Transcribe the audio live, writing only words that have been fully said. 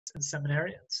and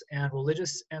seminarians and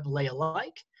religious and lay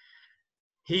alike.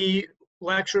 He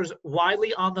lectures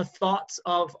widely on the thoughts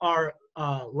of our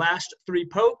last three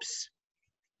popes,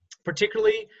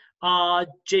 particularly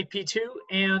JP2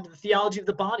 and the theology of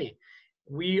the body.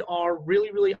 We are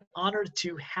really, really honored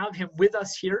to have him with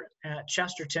us here at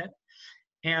Chesterton,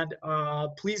 and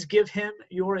please give him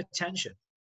your attention.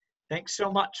 Thanks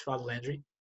so much, Father Landry.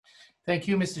 Thank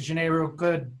you, Mr. Gennaro.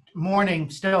 Good morning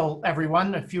still,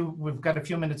 everyone. We've got a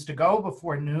few minutes to go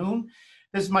before noon.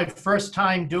 This is my first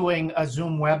time doing a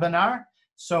Zoom webinar,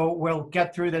 so we'll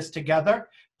get through this together.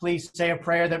 Please say a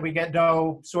prayer that we get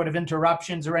no sort of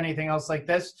interruptions or anything else like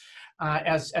this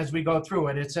as we go through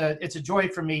it. It's a joy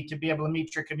for me to be able to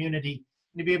meet your community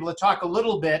and to be able to talk a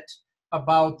little bit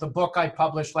about the book I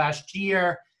published last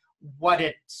year, what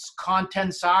its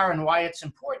contents are and why it's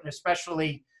important,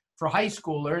 especially for high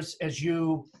schoolers as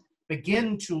you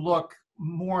begin to look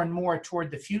more and more toward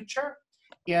the future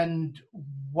and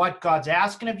what God's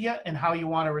asking of you and how you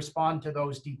want to respond to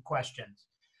those deep questions.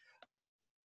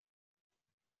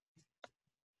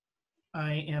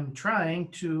 I am trying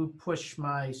to push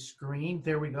my screen.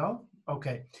 There we go.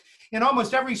 Okay. In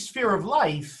almost every sphere of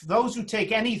life, those who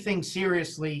take anything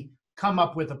seriously come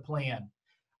up with a plan.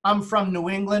 I'm from New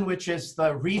England, which is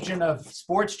the region of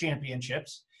sports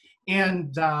championships.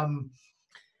 And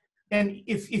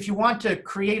if you want to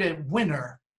create a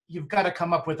winner, you've got to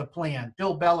come up with a plan.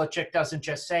 Bill Belichick doesn't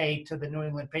just say to the New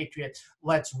England Patriots,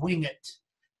 let's wing it.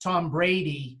 Tom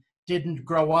Brady didn't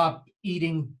grow up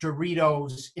eating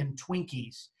Doritos and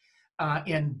Twinkies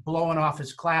and blowing off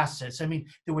his classes. I mean,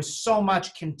 there was so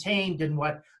much contained in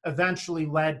what eventually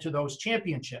led to those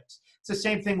championships. It's the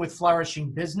same thing with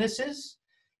flourishing businesses.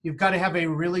 You've got to have a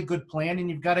really good plan and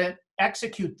you've got to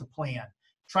execute the plan.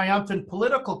 Triumphant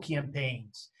political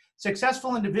campaigns.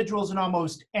 Successful individuals in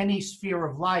almost any sphere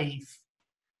of life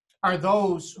are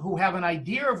those who have an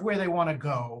idea of where they want to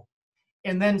go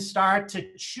and then start to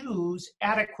choose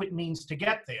adequate means to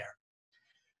get there.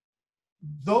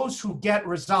 Those who get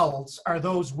results are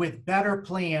those with better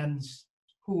plans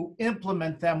who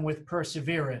implement them with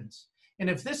perseverance. And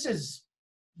if this is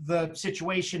the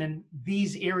situation in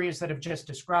these areas that I've just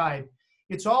described,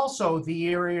 it's also the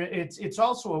area, it's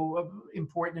also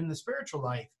important in the spiritual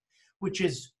life, which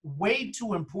is way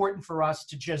too important for us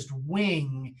to just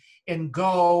wing and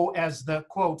go as the,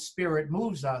 quote, Spirit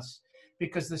moves us,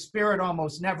 because the Spirit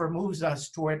almost never moves us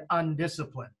toward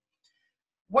undiscipline.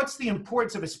 What's the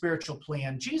importance of a spiritual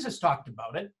plan? Jesus talked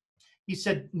about it. He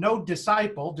said, no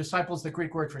disciple is the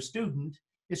Greek word for student,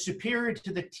 is superior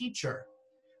to the teacher.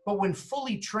 But when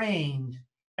fully trained,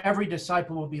 every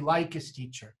disciple will be like his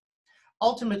teacher.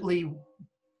 Ultimately,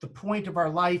 the point of our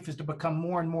life is to become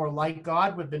more and more like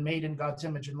God. We've been made in God's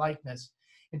image and likeness.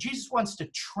 And Jesus wants to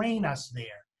train us there.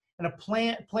 And a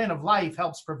plan of life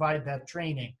helps provide that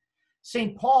training.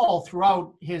 St. Paul,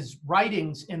 throughout his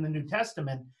writings in the New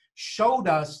Testament, showed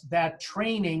us that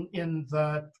training in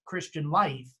the Christian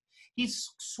life.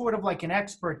 He's sort of like an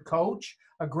expert coach,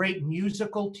 a great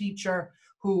musical teacher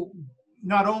who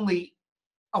not only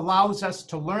allows us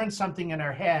to learn something in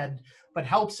our head, but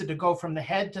helps it to go from the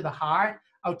head to the heart,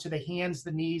 out to the hands,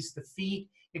 the knees, the feet,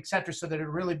 etc., so that it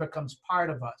really becomes part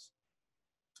of us.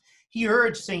 He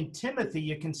urged St. Timothy,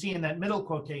 you can see in that middle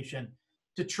quotation,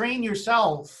 to train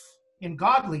yourself in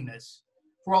godliness.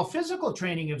 For all physical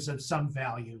training is of some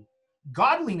value,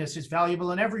 godliness is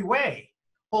valuable in every way,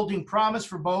 holding promise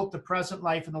for both the present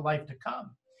life and the life to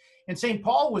come. And St.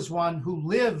 Paul was one who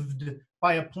lived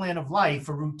by a plan of life,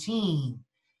 a routine.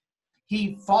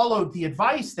 He followed the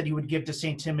advice that he would give to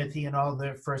St. Timothy and all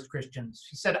the first Christians.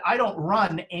 He said, I don't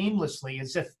run aimlessly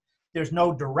as if there's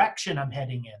no direction I'm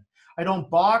heading in. I don't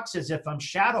box as if I'm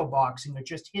shadow boxing or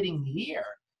just hitting the air.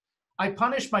 I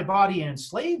punish my body and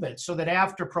enslave it so that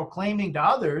after proclaiming to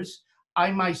others,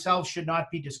 I myself should not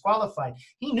be disqualified.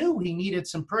 He knew he needed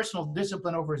some personal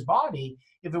discipline over his body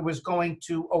if it was going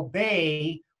to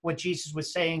obey what Jesus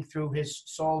was saying through his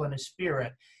soul and his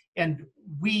spirit. And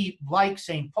we, like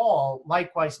St. Paul,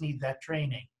 likewise need that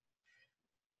training.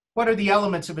 What are the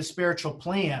elements of a spiritual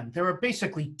plan? There are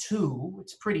basically two.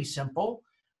 It's pretty simple.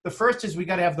 The first is we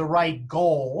got to have the right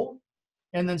goal.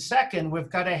 And then second, we've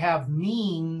got to have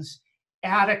means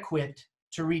adequate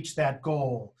to reach that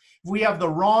goal. If we have the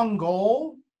wrong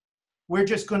goal, we're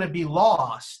just going to be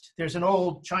lost. There's an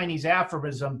old Chinese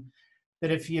aphorism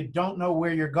that if you don't know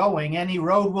where you're going, any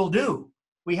road will do.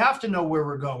 We have to know where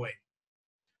we're going.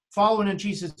 Following in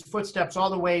Jesus' footsteps all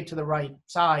the way to the right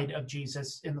side of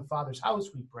Jesus in the Father's house,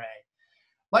 we pray.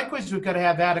 Likewise, we've got to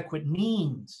have adequate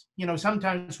means. You know,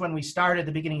 sometimes when we start at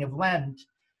the beginning of Lent,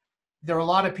 there are a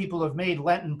lot of people who have made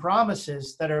Lenten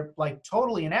promises that are like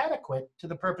totally inadequate to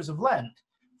the purpose of Lent.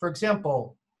 For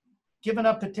example, giving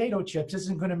up potato chips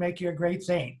isn't going to make you a great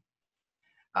saint.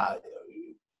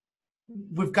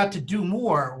 We've got to do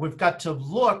more. We've got to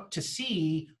look to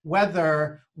see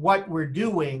whether what we're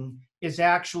doing is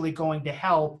actually going to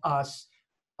help us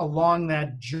along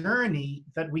that journey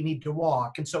that we need to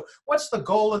walk. And so what's the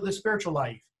goal of the spiritual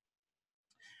life?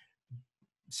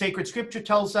 Sacred Scripture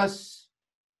tells us,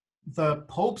 the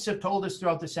popes have told us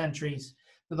throughout the centuries,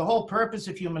 that the whole purpose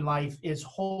of human life is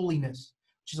holiness,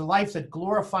 which is a life that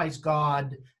glorifies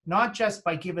God, not just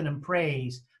by giving him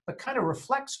praise, but kind of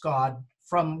reflects God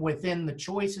from within the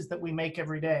choices that we make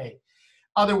every day.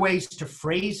 Other ways to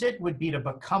phrase it would be to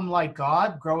become like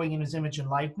God, growing in his image and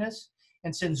likeness.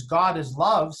 And since God is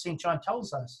love, St. John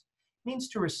tells us, it means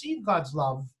to receive God's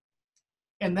love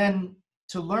and then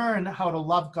to learn how to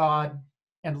love God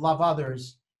and love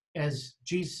others as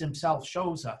Jesus himself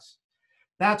shows us.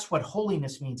 That's what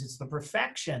holiness means. It's the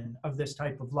perfection of this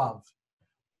type of love.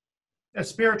 A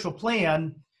spiritual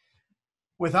plan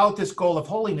without this goal of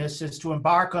holiness is to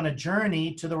embark on a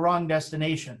journey to the wrong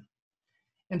destination.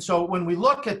 And so when we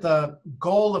look at the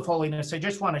goal of holiness, I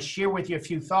just want to share with you a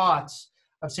few thoughts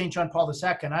of St. John Paul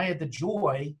II. I had the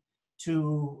joy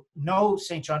to know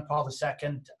St. John Paul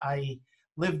II. I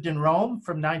lived in Rome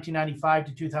from 1995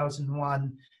 to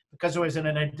 2001 because I was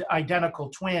an identical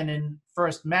twin, and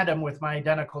first met him with my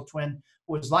identical twin,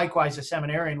 who was likewise a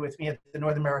seminarian with me at the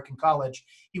North American College.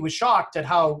 He was shocked at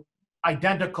how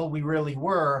identical we really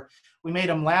were. We made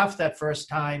him laugh that first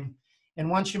time, and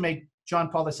once you make John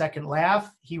Paul II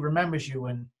laugh, he remembers you.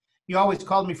 And he always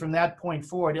called me from that point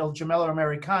forward, Il Gemello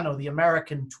Americano, the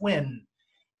American twin.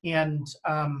 And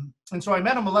so I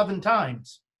met him 11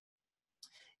 times.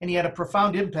 And he had a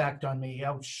profound impact on me.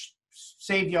 I'll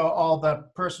save you all the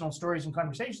personal stories and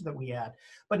conversations that we had.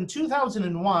 But in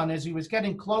 2001, as he was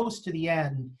getting close to the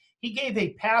end, he gave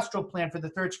a pastoral plan for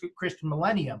the third Christian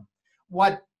millennium,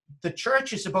 what the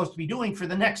church is supposed to be doing for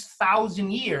the next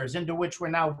 1,000 years, into which we're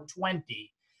now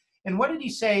 20. And what did he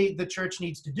say the church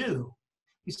needs to do?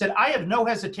 He said, I have no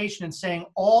hesitation in saying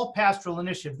all pastoral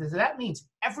initiatives. That means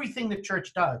everything the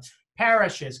church does,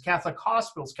 parishes, Catholic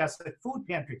hospitals, Catholic food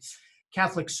pantries,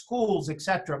 Catholic schools,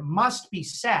 etc., must be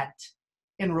set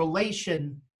in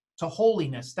relation to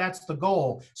holiness. That's the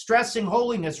goal. Stressing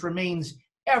holiness remains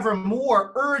ever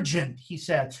more urgent, he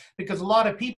said, because a lot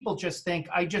of people just think,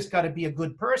 I just got to be a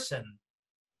good person.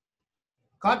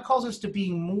 God calls us to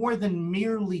be more than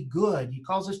merely good. He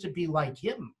calls us to be like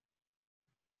him.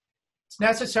 It's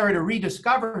necessary to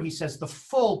rediscover, he says, the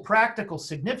full practical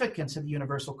significance of the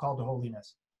universal call to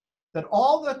holiness. That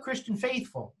all the Christian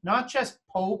faithful, not just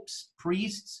popes,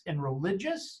 priests, and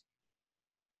religious,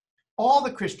 all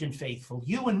the Christian faithful,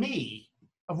 you and me,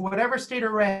 of whatever state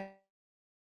or rank,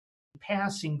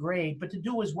 passing grade, but to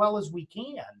do as well as we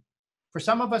can. For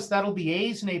some of us, that'll be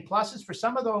A's and A pluses. For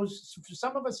some of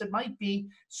us, it might be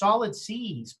solid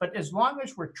C's. But as long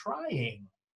as we're trying,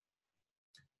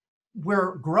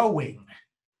 we're growing.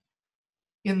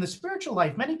 In the spiritual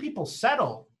life, many people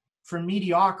settle for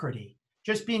mediocrity,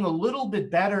 just being a little bit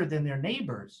better than their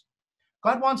neighbors.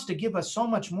 God wants to give us so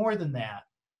much more than that,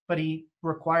 but he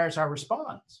requires our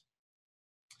response.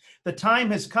 The time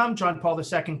has come, John Paul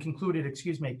II concluded,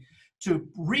 to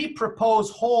repropose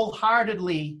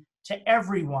wholeheartedly to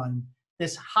everyone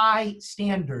this high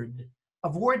standard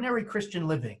of ordinary Christian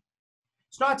living.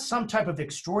 It's not some type of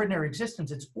extraordinary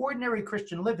existence. It's ordinary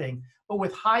Christian living, but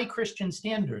with high Christian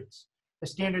standards, the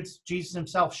standards Jesus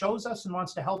himself shows us and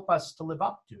wants to help us to live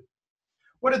up to.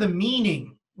 What are the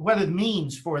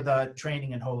means for the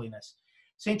training in holiness?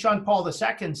 St. John Paul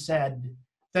II said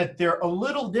that they're a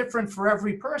little different for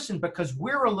every person because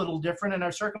we're a little different and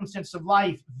our circumstances of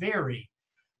life vary.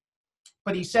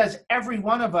 But he says every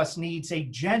one of us needs a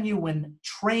genuine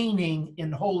training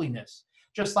in holiness.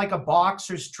 Just like a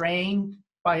boxer's trained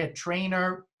by a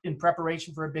trainer in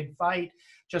preparation for a big fight,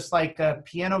 just like a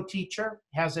piano teacher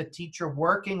has a teacher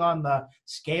working on the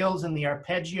scales and the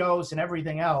arpeggios and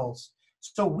everything else.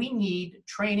 So we need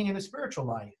training in the spiritual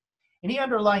life. And he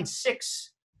underlined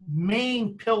 6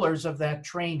 main pillars of that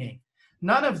training.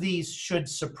 None of these should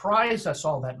surprise us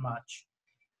all that much,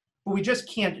 but we just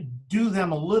can't do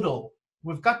them a little.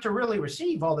 We've got to really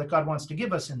receive all that God wants to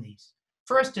give us in these.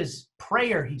 First is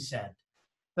prayer, he said,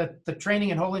 that the training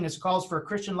in holiness calls for a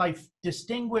Christian life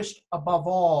distinguished above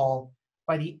all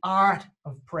by the art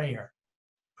of prayer.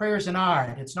 Prayer is an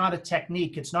art. It's not a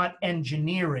technique. It's not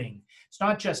engineering. It's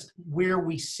not just where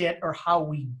we sit or how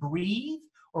we breathe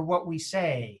or what we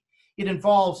say. It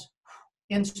involves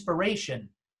inspiration.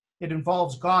 It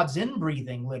involves God's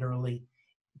inbreathing, literally,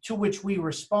 to which we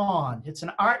respond. It's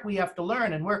an art we have to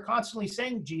learn, and we're constantly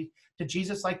saying to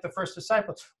Jesus, like the first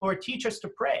disciples, Lord, teach us to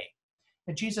pray.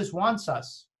 And Jesus wants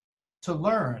us to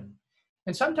learn.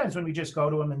 And sometimes when we just go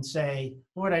to him and say,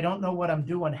 Lord, I don't know what I'm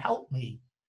doing, help me,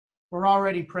 we're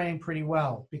already praying pretty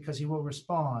well, because he will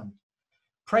respond.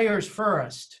 Prayers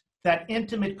first, that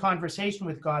intimate conversation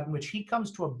with God in which he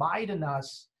comes to abide in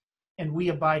us and we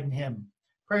abide in him.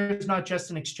 Prayer is not just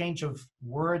an exchange of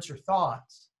words or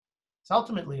thoughts. It's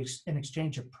ultimately an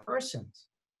exchange of persons,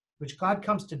 which God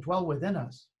comes to dwell within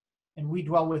us and we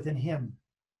dwell within him.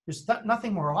 There's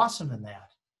nothing more awesome than that.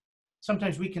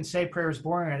 Sometimes we can say prayer is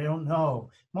boring, I don't know.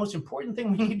 The most important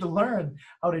thing we need to learn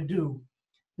how to do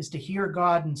is to hear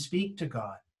God and speak to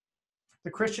God.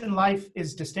 The Christian life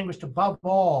is distinguished above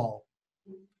all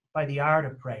by the art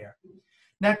of prayer.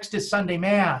 Next is Sunday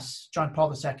Mass, John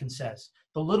Paul II says,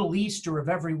 the little Easter of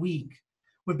every week.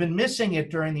 We've been missing it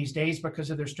during these days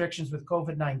because of the restrictions with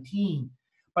COVID-19,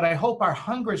 but I hope our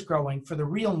hunger is growing for the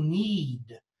real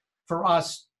need for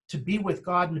us to be with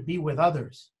God and to be with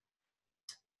others.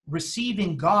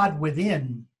 Receiving God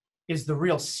within is the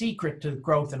real secret to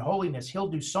growth and holiness. He'll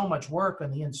do so much work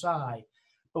on the inside,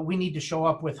 but we need to show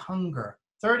up with hunger.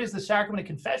 Third is the sacrament of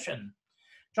confession.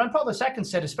 John Paul II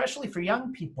said, especially for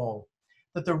young people,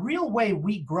 that the real way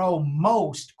we grow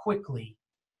most quickly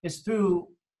is through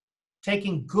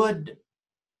taking good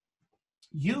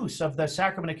use of the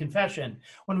sacrament of confession.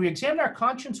 When we examine our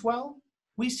conscience well,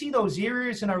 we see those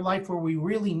areas in our life where we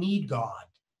really need God.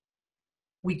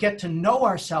 We get to know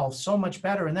ourselves so much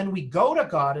better, and then we go to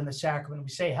God in the sacrament and we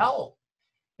say, help.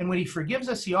 And when he forgives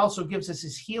us, he also gives us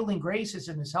his healing graces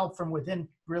and his help from within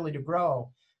really to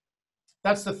grow.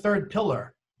 That's the third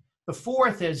pillar. The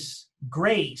fourth is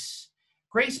grace.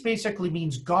 Grace basically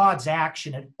means God's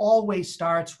action. It always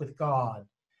starts with God.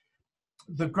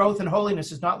 The growth in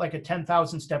holiness is not like a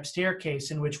 10,000-step staircase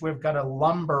in which we've got to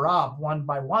lumber up one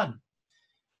by one.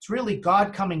 It's really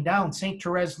God coming down. St.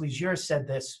 Therese Lisieux said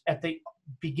this at the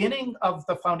beginning of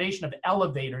the foundation of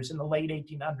elevators in the late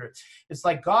 1800s. It's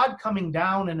like God coming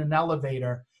down in an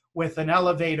elevator with an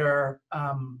elevator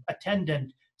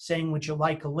attendant saying, would you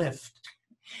like a lift?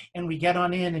 And we get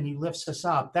on in and he lifts us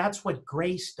up. That's what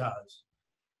grace does.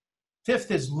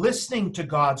 Fifth is listening to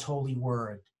God's holy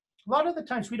word. A lot of the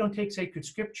times we don't take sacred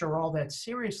scripture all that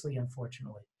seriously,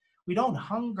 unfortunately. We don't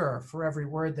hunger for every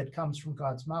word that comes from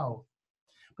God's mouth.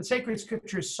 But sacred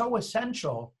scripture is so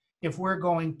essential if we're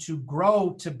going to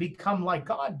grow to become like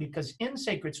God, because in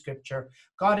sacred scripture,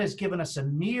 God has given us a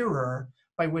mirror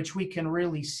by which we can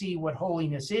really see what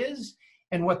holiness is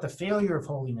and what the failure of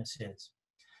holiness is.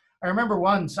 I remember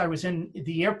once I was in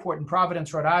the airport in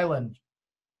Providence, Rhode Island.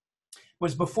 It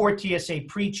was before TSA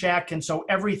pre-check, and so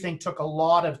everything took a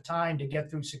lot of time to get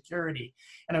through security.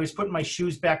 And I was putting my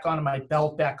shoes back on and my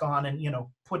belt back on and,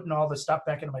 putting all the stuff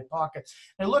back into my pockets.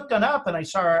 And I looked on up and I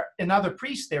saw another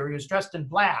priest there. He was dressed in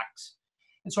blacks.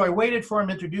 And so I waited for him,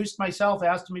 introduced myself,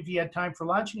 asked him if he had time for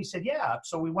lunch, and he said, yeah.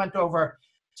 So we went over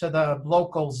to the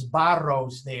locals'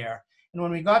 barros there. And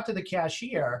when we got to the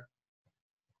cashier,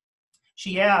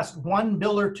 she asked, one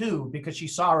bill or two, because she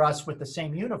saw us with the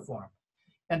same uniform.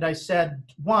 And I said,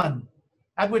 one.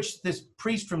 At which this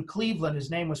priest from Cleveland,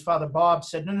 his name was Father Bob,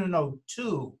 said, no,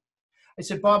 two. I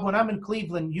said, Bob, when I'm in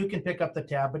Cleveland, you can pick up the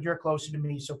tab, but you're closer to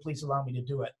me, so please allow me to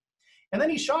do it. And then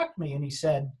he shocked me and he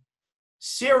said,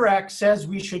 Sirach says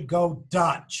we should go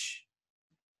Dutch,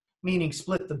 meaning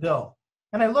split the bill.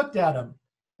 And I looked at him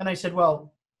and I said,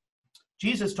 well,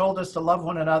 Jesus told us to love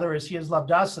one another as he has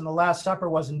loved us, and the Last Supper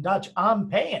was in Dutch. I'm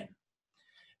paying.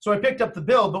 So I picked up the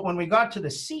bill, but when we got to the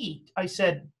seat, I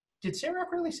said, did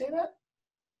Sirach really say that?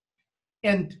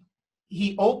 And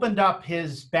he opened up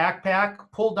his backpack,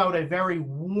 pulled out a very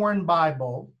worn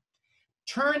Bible,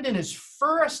 turned in his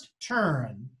first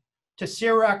turn to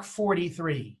Sirach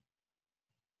 43.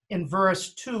 In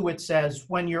verse 2, it says,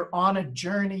 when you're on a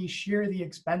journey, share the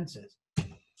expenses.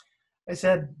 I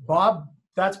said, Bob,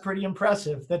 that's pretty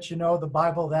impressive that you know the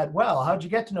Bible that well. How'd you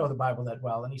get to know the Bible that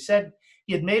well? And he said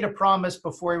he had made a promise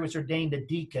before he was ordained a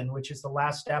deacon, which is the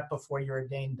last step before you're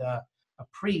ordained a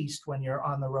priest when you're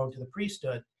on the road to the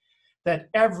priesthood, that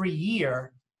every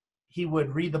year he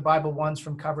would read the Bible once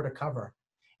from cover to cover.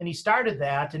 And he started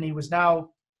that, and he was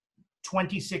now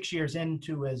 26 years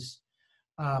into his,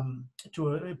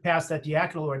 past that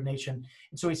diaconal ordination.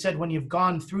 And so he said, when you've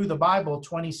gone through the Bible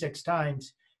 26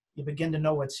 times, you begin to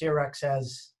know what Sirach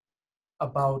says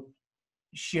about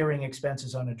sharing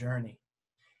expenses on a journey.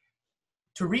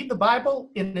 To read the Bible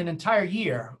in an entire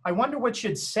year, I wonder what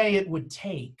you'd say it would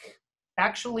take.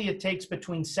 Actually, it takes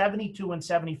between 72 and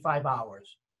 75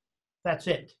 hours. That's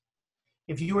it.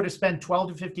 If you were to spend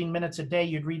 12 to 15 minutes a day,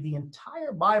 you'd read the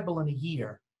entire Bible in a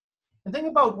year. And think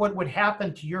about what would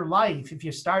happen to your life if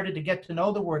you started to get to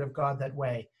know the Word of God that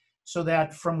way, so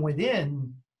that from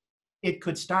within, it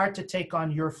could start to take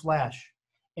on your flesh,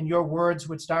 and your words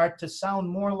would start to sound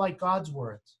more like God's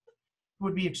words. It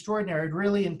would be extraordinary. I'd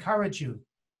really encourage you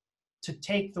to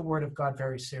take the Word of God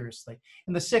very seriously.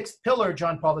 And the sixth pillar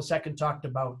John Paul II talked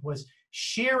about was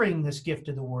sharing this gift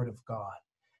of the Word of God,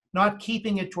 not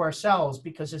keeping it to ourselves,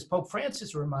 because as Pope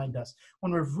Francis reminded us,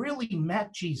 when we've really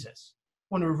met Jesus,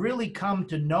 when we've really come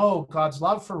to know God's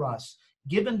love for us,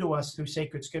 given to us through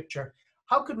sacred scripture,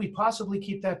 how could we possibly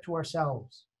keep that to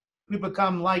ourselves? We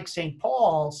become like St.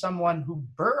 Paul, someone who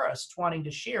burst wanting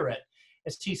to share it.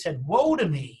 As he said, woe to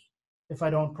me if I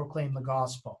don't proclaim the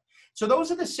gospel. So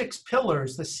those are the six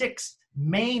pillars, the six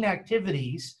main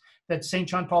activities that St.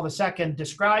 John Paul II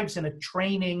describes in a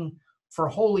training for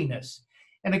holiness.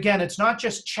 And again, it's not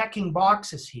just checking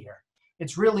boxes here.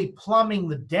 It's really plumbing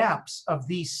the depths of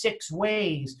these six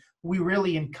ways we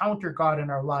really encounter God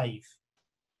in our life.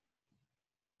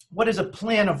 What is a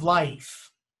plan of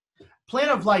life? Plan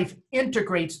of life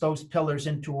integrates those pillars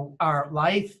into our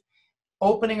life,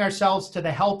 opening ourselves to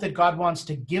the help that God wants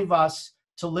to give us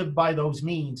to live by those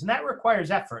means. And that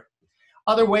requires effort.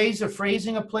 Other ways of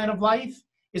phrasing a plan of life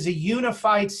is a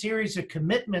unified series of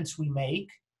commitments we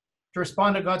make to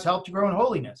respond to God's help to grow in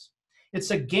holiness.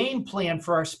 It's a game plan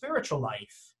for our spiritual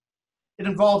life. It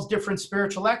involves different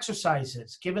spiritual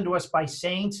exercises given to us by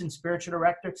saints and spiritual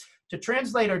directors to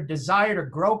translate our desire to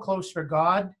grow closer to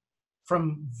God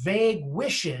from vague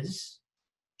wishes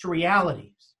to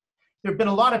realities. There have been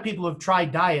a lot of people who have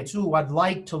tried diets. Ooh, I'd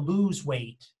like to lose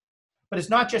weight. But it's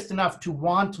not just enough to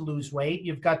want to lose weight.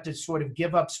 You've got to sort of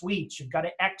give up sweets. You've got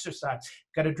to exercise.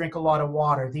 You've got to drink a lot of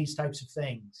water, these types of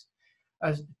things.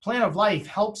 A plan of life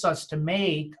helps us to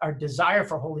make our desire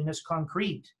for holiness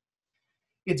concrete.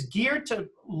 It's geared to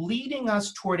leading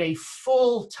us toward a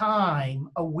full-time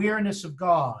awareness of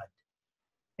God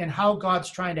and how God's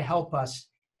trying to help us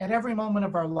at every moment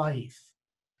of our life.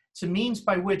 It's a means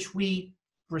by which we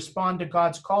respond to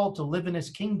God's call to live in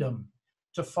his kingdom,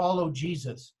 to follow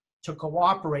Jesus, to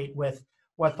cooperate with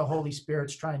what the Holy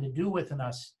Spirit's trying to do within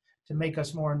us, to make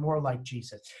us more and more like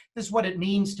Jesus. This is what it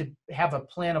means to have a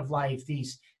plan of life,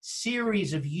 these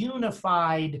series of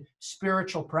unified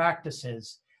spiritual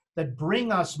practices that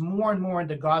bring us more and more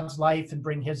into God's life and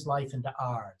bring his life into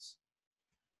ours.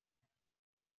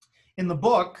 In the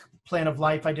book, Plan of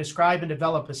Life, I describe and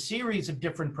develop a series of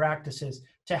different practices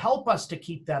to help us to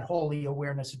keep that holy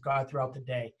awareness of God throughout the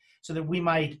day so that we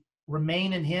might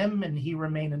remain in him and he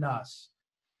remain in us.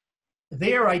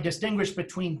 There, I distinguish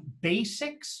between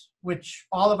basics, which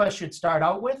all of us should start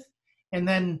out with, and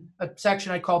then a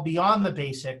section I call Beyond the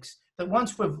Basics, that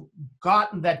once we've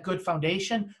gotten that good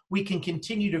foundation, we can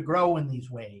continue to grow in these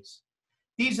ways.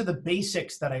 These are the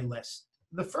basics that I list.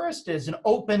 The first is an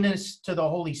openness to the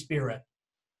Holy Spirit.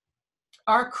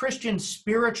 Our Christian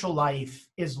spiritual life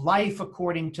is life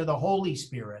according to the Holy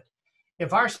Spirit.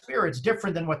 If our spirit's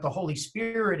different than what the Holy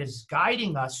Spirit is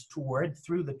guiding us toward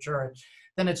through the church,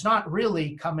 then it's not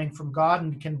really coming from God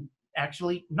and can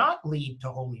actually not lead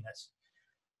to holiness.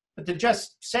 But to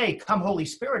just say, come Holy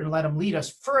Spirit, and let him lead us,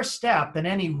 first step in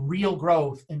any real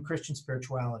growth in Christian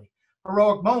spirituality.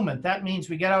 Heroic moment, that means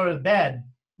we get out of bed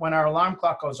when our alarm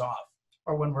clock goes off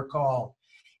or when we're called.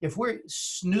 If we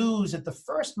snooze at the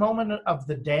first moment of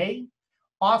the day,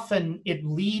 often it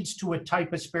leads to a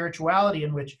type of spirituality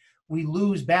in which we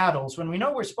lose battles when we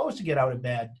know we're supposed to get out of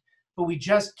bed, but we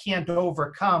just can't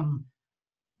overcome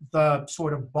the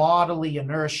sort of bodily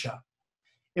inertia.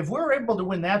 If we're able to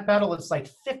win that battle, it's like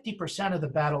 50% of the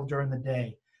battle during the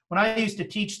day. When I used to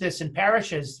teach this in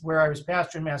parishes where I was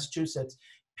pastor in Massachusetts,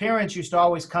 parents used to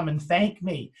always come and thank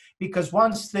me because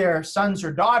once their sons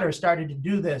or daughters started to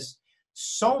do this,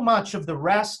 so much of the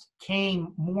rest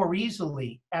came more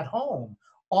easily at home.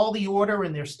 All the order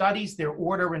in their studies, their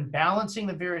order in balancing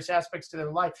the various aspects to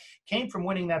their life came from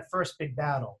winning that first big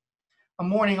battle. A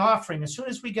morning offering, as soon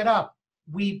as we get up,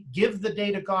 we give the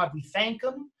day to God. We thank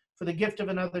him for the gift of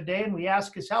another day, and we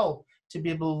ask his help to be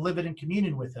able to live it in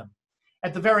communion with him.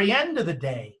 At the very end of the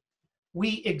day,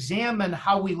 we examine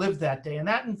how we live that day, and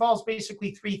that involves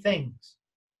basically three things.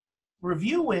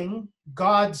 Reviewing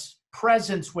God's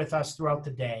presence with us throughout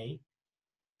the day,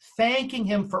 thanking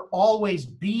him for always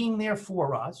being there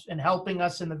for us and helping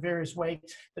us in the various ways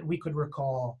that we could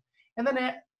recall, and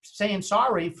then saying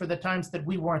sorry for the times that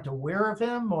we weren't aware of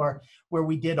him or where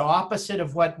we did opposite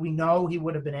of what we know he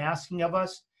would have been asking of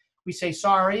us. We say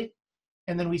sorry,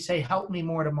 and then we say, help me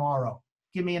more tomorrow.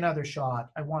 Give me another shot.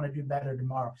 I want to do better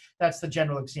tomorrow. That's the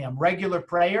general exam. Regular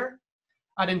prayer.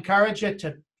 I'd encourage you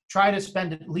to try to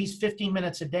spend at least 15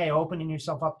 minutes a day opening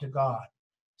yourself up to God.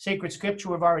 Sacred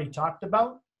scripture we've already talked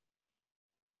about.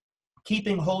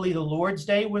 Keeping holy the Lord's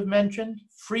Day we've mentioned.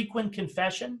 Frequent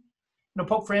confession.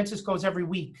 Pope Francis goes every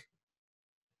week.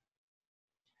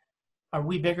 Are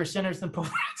we bigger sinners than Pope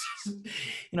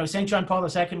Francis? St. John Paul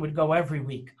II would go every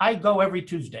week. I go every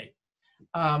Tuesday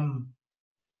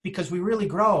because we really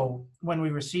grow when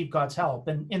we receive God's help.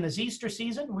 And in this Easter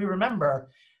season, we remember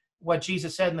what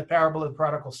Jesus said in the parable of the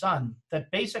prodigal son, that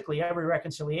basically every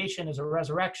reconciliation is a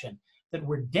resurrection, that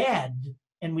we're dead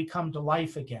and we come to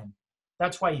life again.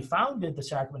 That's why he founded the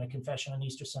sacrament of confession on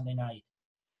Easter Sunday night.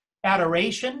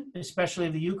 Adoration, especially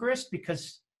of the Eucharist,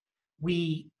 because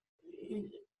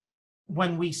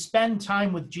when we spend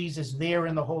time with Jesus there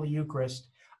in the Holy Eucharist,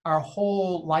 our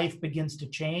whole life begins to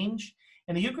change,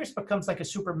 and the Eucharist becomes like a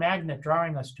super magnet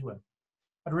drawing us to him.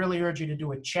 I'd really urge you to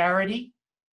do it. Charity,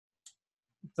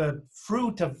 the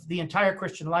fruit of the entire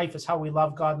Christian life, is how we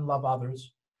love God and love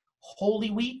others. Holy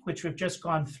Week, which we've just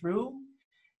gone through,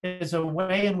 is a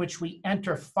way in which we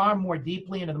enter far more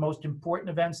deeply into the most important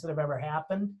events that have ever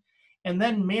happened. And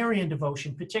then Marian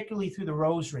devotion, particularly through the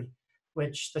Rosary,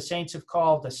 which the saints have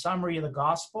called a summary of the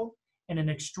gospel and an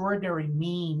extraordinary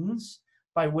means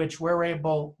by which we're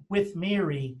able, with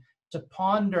Mary, to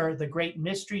ponder the great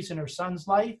mysteries in her son's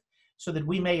life so that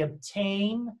we may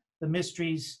obtain the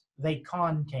mysteries they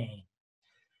contain.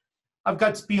 I've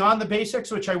got Beyond the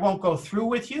Basics, which I won't go through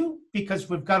with you because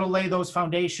we've got to lay those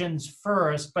foundations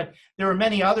first, but there are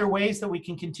many other ways that we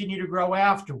can continue to grow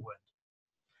afterward.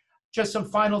 Just some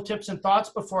final tips and thoughts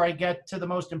before I get to the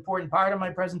most important part of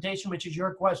my presentation, which is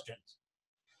your questions.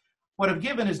 What I've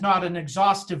given is not an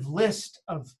exhaustive list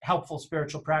of helpful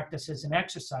spiritual practices and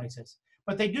exercises,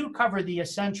 but they do cover the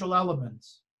essential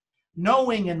elements.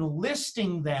 Knowing and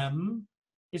listing them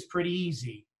is pretty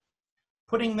easy.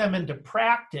 Putting them into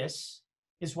practice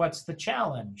is what's the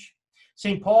challenge.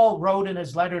 St. Paul wrote in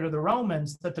his letter to the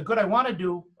Romans that the good I want to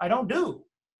do, I don't do.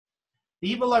 The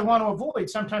evil I want to avoid,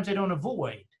 sometimes I don't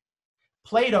avoid.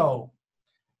 Plato,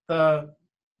 the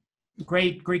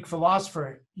great Greek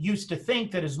philosopher, used to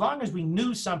think that as long as we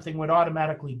knew something, we'd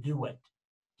automatically do it.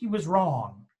 He was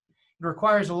wrong. It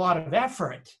requires a lot of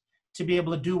effort to be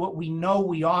able to do what we know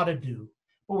we ought to do.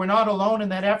 But we're not alone in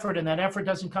that effort, and that effort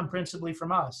doesn't come principally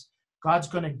from us. God's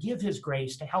going to give his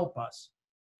grace to help us.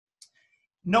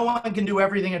 No one can do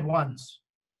everything at once.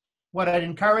 What I'd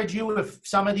encourage you, if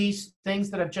some of these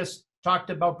things that I've just talked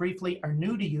about briefly are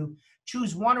new to you,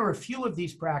 choose one or a few of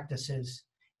these practices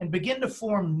and begin to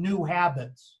form new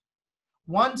habits.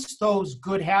 Once those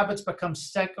good habits become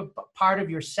part of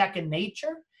your second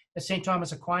nature, as St.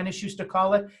 Thomas Aquinas used to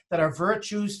call it, that our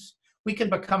virtues, we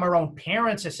can become our own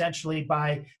parents essentially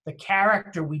by the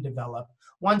character we develop.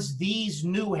 Once these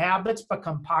new habits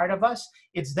become part of us,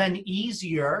 it's then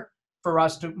easier for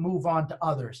us to move on to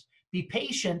others. Be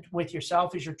patient with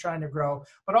yourself as you're trying to grow,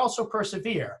 but also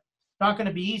persevere. Not going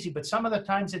to be easy, but some of the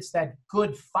times it's that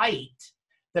good fight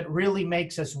that really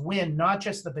makes us win, not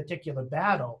just the particular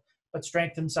battle, but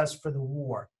strengthens us for the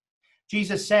war.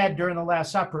 Jesus said during the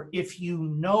Last Supper, if you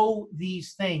know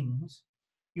these things,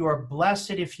 you are blessed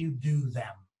if you do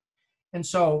them. And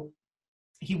so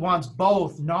he wants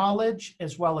both knowledge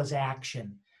as well as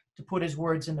action to put his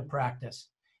words into practice.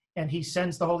 And he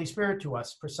sends the Holy Spirit to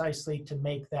us precisely to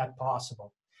make that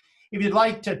possible. If you'd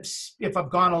like to, if I've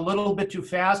gone a little bit too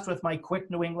fast with my quick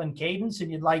New England cadence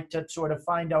and you'd like to sort of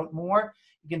find out more,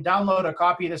 you can download a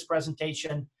copy of this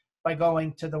presentation by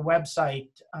going to the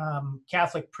website,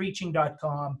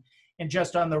 catholicpreaching.com. And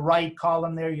just on the right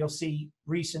column there, you'll see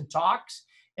recent talks.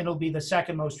 And it'll be the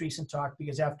second most recent talk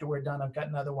because after we're done, I've got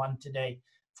another one today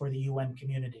for the UN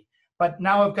community. But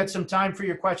now I've got some time for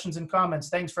your questions and comments.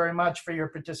 Thanks very much for your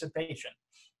participation.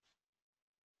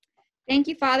 Thank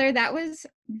you, Father. That was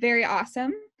very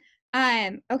awesome.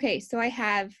 Okay, so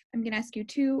I'm going to ask you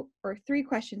 2 or 3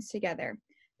 questions together.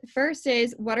 The first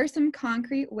is, what are some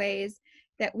concrete ways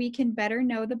that we can better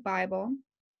know the Bible?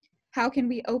 How can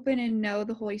we open and know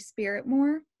the Holy Spirit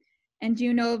more? And do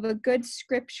you know of a good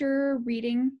scripture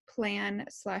reading plan /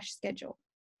 schedule?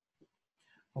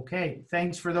 Okay,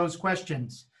 thanks for those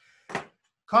questions.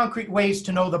 Concrete ways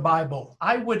to know the Bible.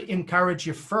 I would encourage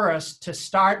you first to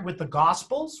start with the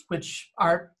Gospels, which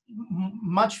are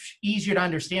much easier to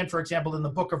understand, for example, in the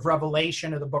book of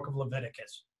Revelation or the book of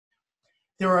Leviticus.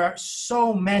 There are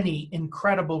so many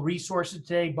incredible resources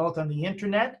today, both on the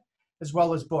internet as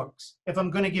well as books. If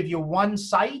I'm going to give you one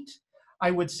site,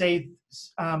 I would say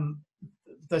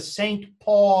the St.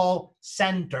 Paul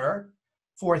Center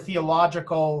for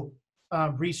Theological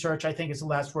Research, I think is the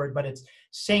last word, but it's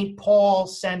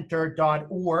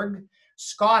stpaulcenter.org.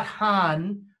 Scott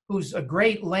Hahn, who's a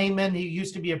great layman. He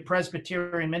used to be a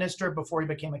Presbyterian minister before he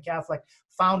became a Catholic,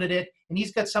 founded it. And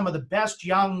he's got some of the best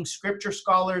young scripture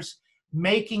scholars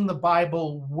making the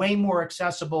Bible way more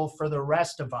accessible for the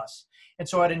rest of us. And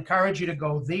so I'd encourage you to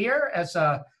go there as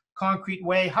a concrete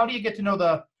way. How do you get to know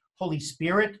the Holy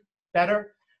Spirit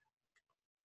better?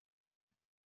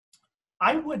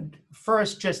 I would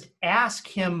first just ask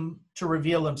him to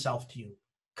reveal himself to you.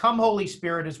 Come, Holy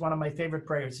Spirit is one of my favorite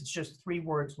prayers. It's just 3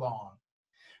 words long.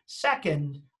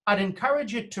 Second, I'd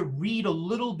encourage you to read a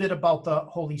little bit about the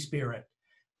Holy Spirit.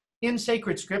 In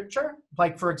sacred scripture,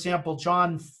 like for example,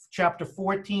 John chapter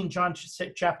 14, John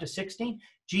chapter 16,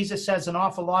 Jesus says an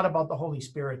awful lot about the Holy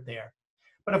Spirit there.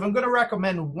 But if I'm going to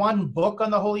recommend one book on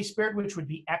the Holy Spirit, which would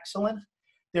be excellent,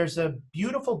 there's a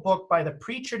beautiful book by the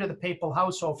preacher to the papal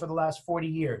household for the last 40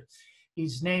 years.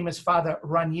 His name is Father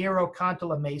Raniero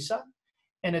Cantalamessa,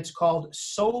 and it's called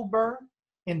Sober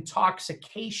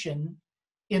Intoxication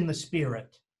in the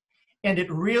Spirit. And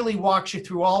it really walks you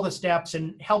through all the steps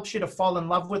and helps you to fall in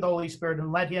love with the Holy Spirit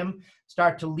and let him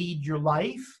start to lead your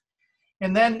life.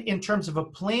 And then in terms of a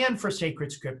plan for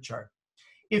sacred scripture,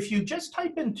 if you just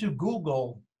type into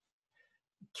Google,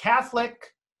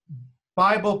 Catholic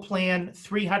Bible Plan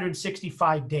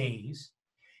 365 days,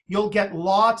 you'll get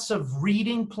lots of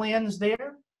reading plans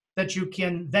there that you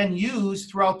can then use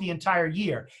throughout the entire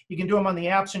year. You can do them on the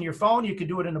apps on your phone. You can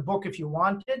do it in a book if you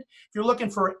wanted. If you're looking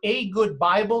for a good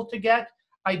Bible to get,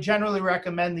 I generally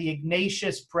recommend the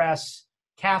Ignatius Press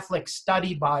Catholic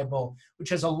Study Bible, which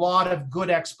has a lot of good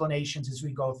explanations as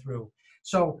we go through.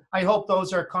 So I hope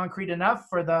those are concrete enough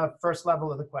for the first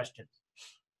level of the question.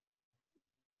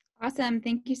 Awesome.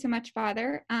 Thank you so much,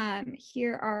 Father.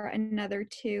 Here are another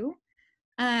 2.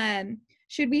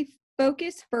 Should we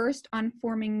focus first on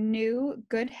forming new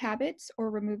good habits or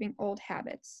removing old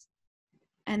habits?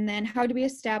 And then how do we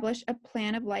establish a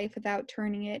plan of life without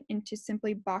turning it into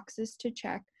simply boxes to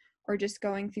check or just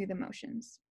going through the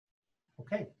motions?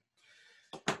 Okay.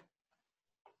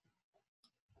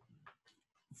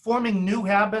 Forming new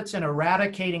habits and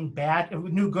eradicating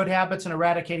new good habits and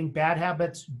eradicating bad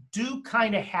habits do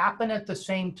kind of happen at the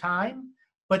same time,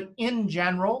 but in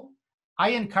general,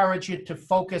 I encourage you to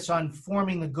focus on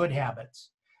forming the good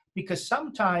habits, because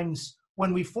sometimes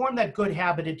when we form that good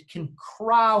habit, it can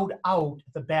crowd out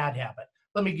the bad habit.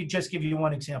 Let me just give you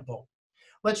one example.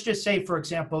 Let's just say, for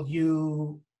example,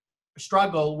 you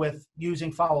struggle with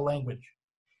using foul language.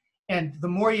 And the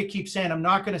more you keep saying, I'm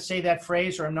not going to say that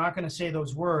phrase, or I'm not going to say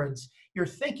those words, you're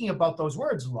thinking about those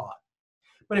words a lot.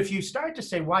 But if you start to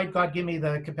say, why did God give me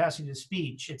the capacity to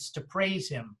speech? It's to praise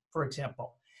him, for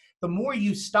example. The more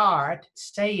you start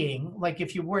saying, like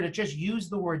if you were to just use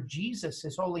the word Jesus,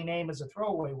 his holy name, as a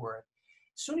throwaway word,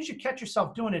 as soon as you catch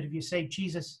yourself doing it, if you say,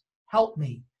 Jesus, help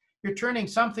me, you're turning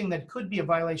something that could be a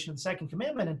violation of the second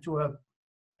commandment into an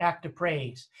act of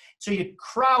praise. So you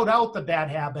crowd out the bad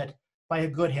habit by a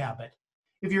good habit.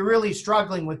 If you're really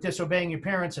struggling with disobeying your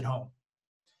parents at home,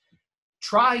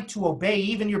 try to obey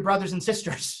even your brothers and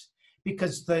sisters,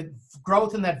 because the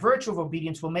growth in that virtue of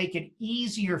obedience will make it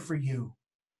easier for you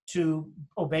to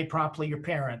obey promptly your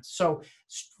parents. So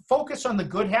focus on the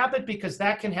good habit, because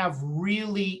that can have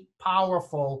really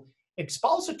powerful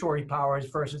expulsory powers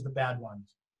versus the bad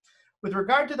ones. With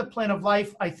regard to the plan of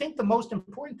life, I think the most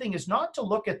important thing is not to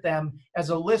look at them as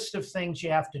a list of things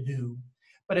you have to do,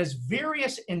 but as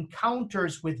various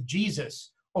encounters with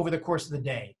Jesus over the course of the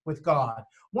day, with God.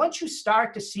 Once you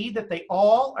start to see that they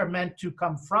all are meant to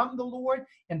come from the Lord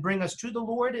and bring us to the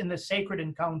Lord in the sacred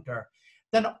encounter,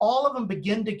 then all of them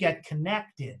begin to get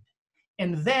connected.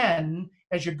 And then,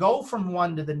 as you go from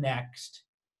one to the next,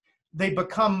 they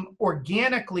become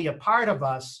organically a part of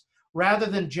us rather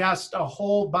than just a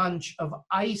whole bunch of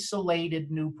isolated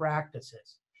new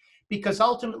practices. Because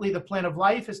ultimately, the plan of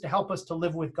life is to help us to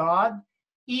live with God.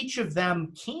 Each of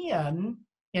them can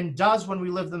and does, when we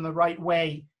live them the right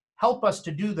way, help us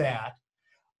to do that.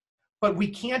 But we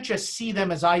can't just see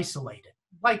them as isolated.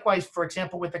 Likewise, for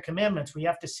example, with the commandments, we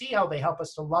have to see how they help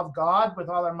us to love God with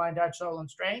all our mind, heart, soul, and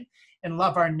strength, and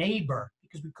love our neighbor,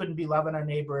 because we couldn't be loving our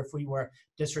neighbor if we were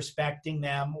disrespecting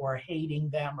them or hating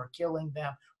them or killing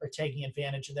them or taking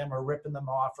advantage of them or ripping them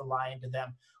off or lying to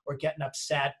them or getting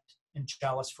upset and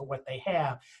jealous for what they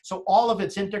have. So all of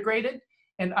it's integrated,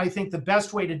 and I think the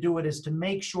best way to do it is to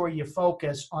make sure you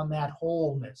focus on that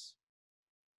wholeness.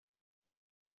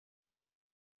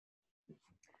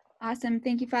 Awesome.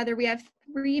 Thank you, Father. We have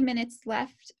 3 minutes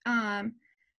left.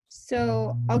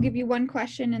 So I'll give you one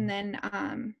question, and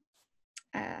then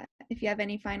if you have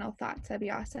any final thoughts, that'd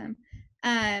be awesome.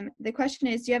 The question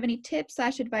is, do you have any tips /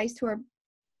 advice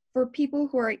for people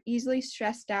who are easily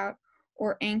stressed out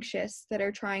or anxious that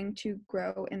are trying to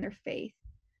grow in their faith.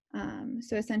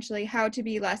 So essentially, how to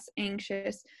be less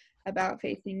anxious about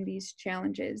facing these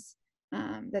challenges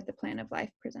that the plan of life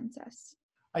presents us.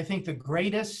 I think the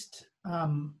greatest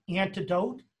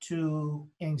antidote to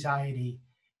anxiety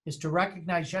is to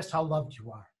recognize just how loved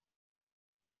you are.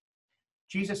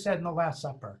 Jesus said in the Last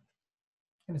Supper,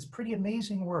 and it's pretty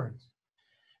amazing words,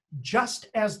 just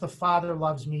as the Father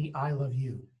loves me, I love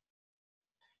you.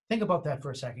 Think about that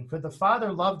for a second. Could the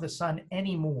Father love the Son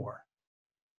any more?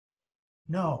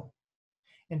 No.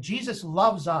 And Jesus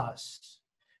loves us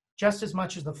just as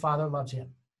much as the Father loves him.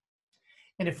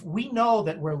 And if we know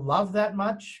that we're loved that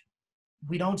much,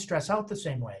 we don't stress out the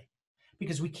same way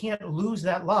because we can't lose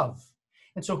that love.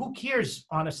 And so who cares,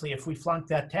 honestly, if we flunk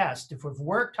that test? If we've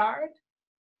worked hard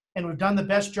and we've done the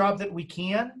best job that we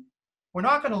can, we're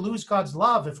not going to lose God's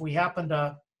love if we happen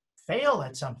to fail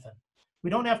at something. We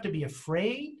don't have to be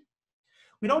afraid.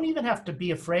 We don't even have to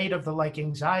be afraid of the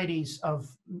anxieties of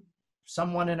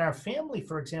someone in our family,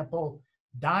 for example,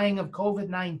 dying of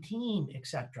COVID-19,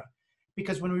 etc.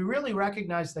 Because when we really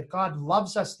recognize that God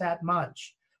loves us that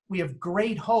much, we have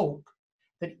great hope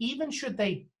that even should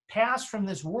they pass from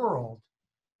this world,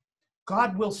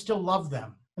 God will still love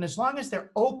them. And as long as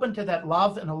they're open to that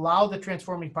love and allow the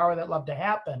transforming power of that love to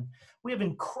happen, we have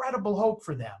incredible hope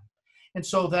for them. And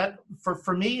so that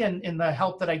for me and in the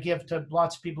help that I give to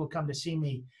lots of people who come to see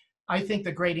me, I think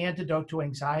the great antidote to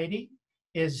anxiety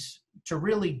is to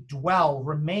really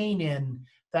remain in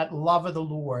that love of the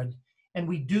Lord. And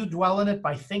we do dwell in it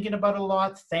by thinking about it a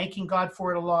lot, thanking God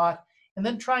for it a lot, and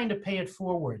then trying to pay it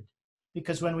forward.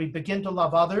 Because when we begin to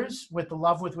love others with the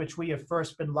love with which we have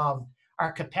first been loved,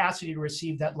 our capacity to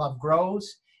receive that love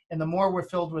grows. And the more we're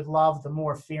filled with love, the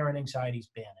more fear and anxiety is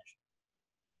banished.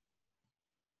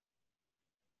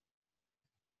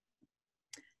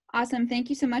 Awesome. Thank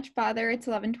you so much, Father. It's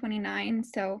 11:29,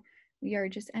 so we are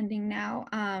just ending now.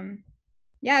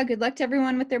 Yeah, good luck to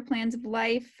everyone with their plans of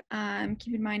life.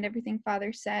 Keep in mind everything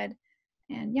Father said.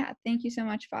 And yeah, thank you so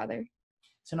much, Father.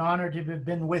 It's an honor to have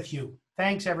been with you.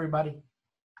 Thanks, everybody.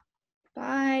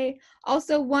 Bye.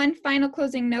 Also, one final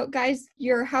closing note, guys.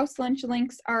 Your house lunch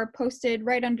links are posted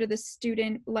right under the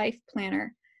student life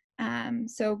planner.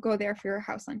 So go there for your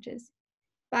house lunches.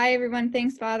 Bye, everyone.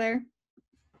 Thanks, Father.